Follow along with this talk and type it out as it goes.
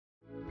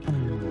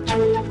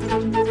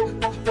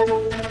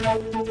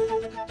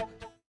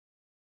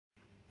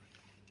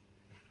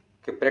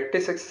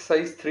practice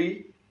exercise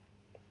 3.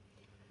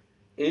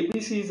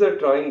 ABC is a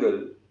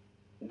triangle.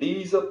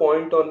 D is a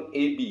point on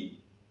AB.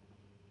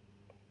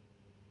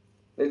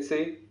 Let's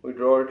say we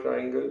draw a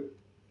triangle,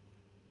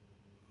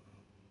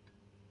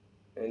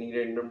 any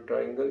random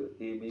triangle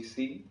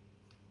ABC.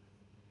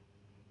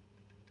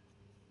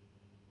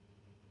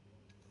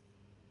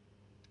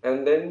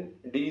 And then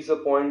D is a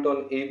point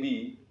on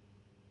AB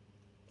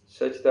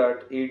such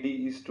that AD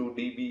is to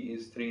DB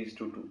is 3 is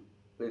to 2.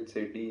 Let's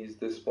say D is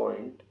this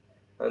point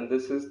and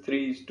this is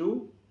 3 is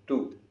to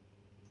 2.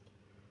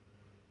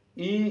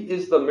 E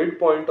is the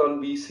midpoint on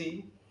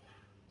BC.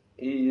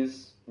 E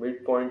is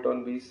midpoint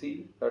on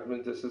BC, that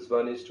means this is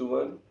 1 is to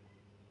 1.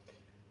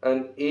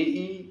 And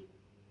AE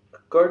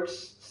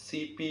cuts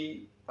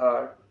CP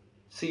at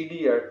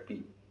CD at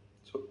P.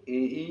 So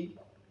AE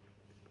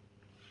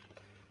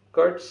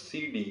cuts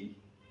CD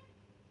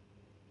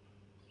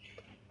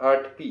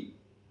at P.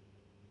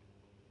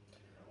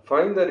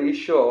 Find the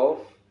ratio of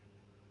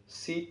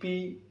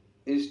CP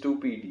is to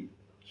PD.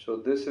 So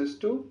this is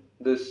to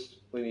this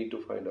we need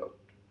to find out.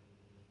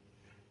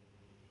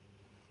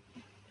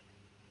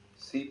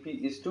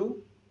 CP is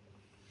to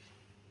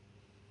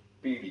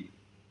PD.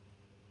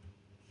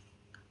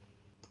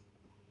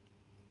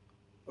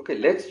 Okay,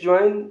 let's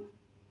join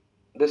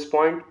this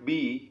point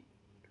B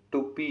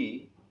to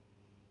P.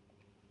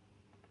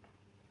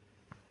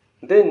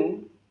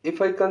 Then if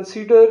I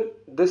consider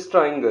this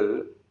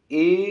triangle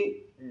ADC,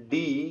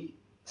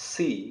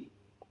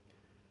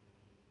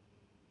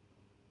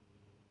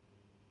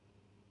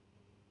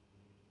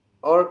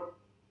 or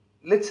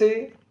let's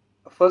say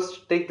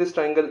first take this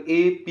triangle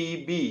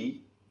APB,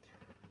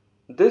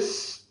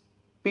 this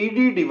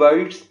PD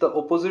divides the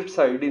opposite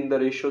side in the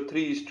ratio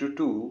 3 is to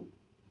 2,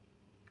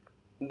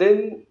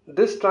 then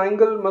this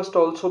triangle must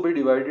also be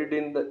divided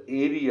in the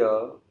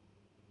area.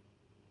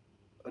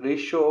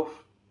 Ratio of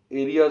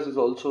areas is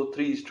also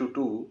 3 is to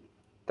 2.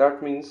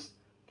 That means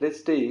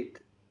let's take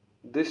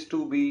this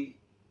to be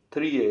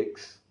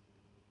 3x,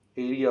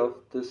 area of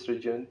this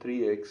region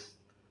 3x,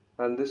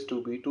 and this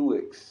to be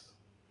 2x.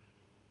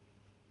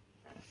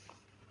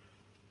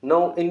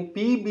 Now in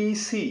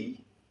PBC,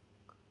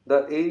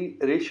 the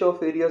ratio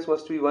of areas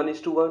must be 1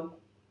 is to 1.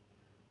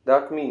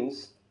 That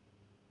means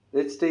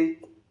let's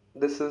take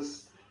this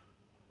is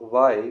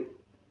y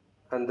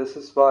and this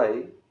is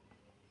y.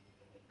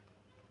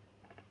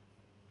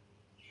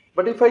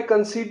 But if I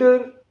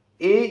consider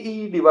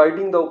AE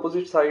dividing the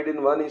opposite side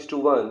in 1 is to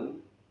 1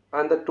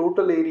 and the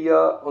total area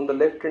on the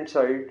left hand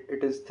side,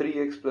 it is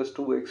 3x plus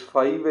 2x,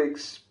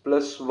 5x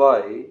plus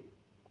y,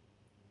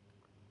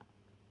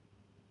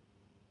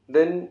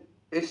 then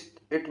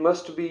it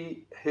must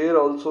be here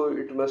also,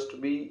 it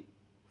must be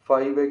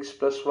 5x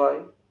plus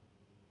y.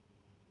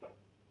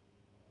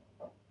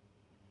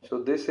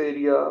 So this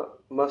area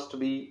must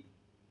be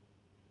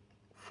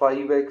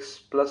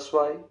 5x plus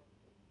y.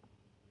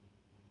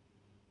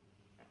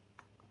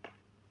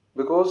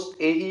 Because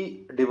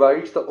AE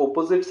divides the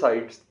opposite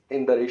sides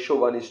in the ratio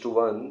 1 is to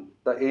 1,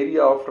 the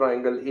area of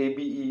triangle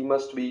ABE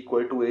must be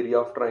equal to area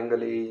of triangle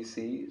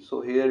AEC.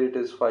 So here it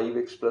is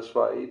 5x plus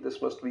y,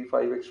 this must be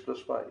 5x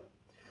plus y.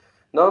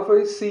 Now if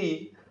I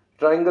see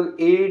triangle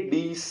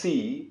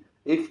ADC,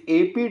 if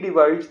AP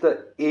divides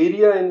the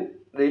area in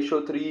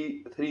ratio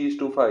 3 is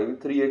to 5,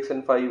 3x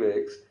and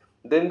 5x,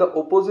 then the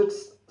opposite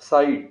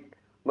side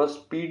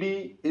must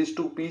PD is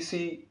to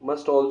PC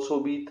must also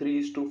be 3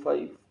 is to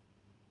 5.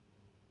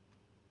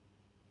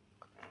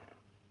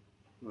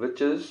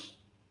 Which is,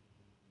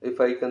 if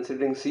I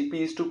considering CP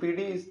is to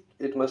PD,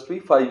 it must be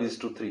 5 is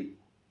to 3.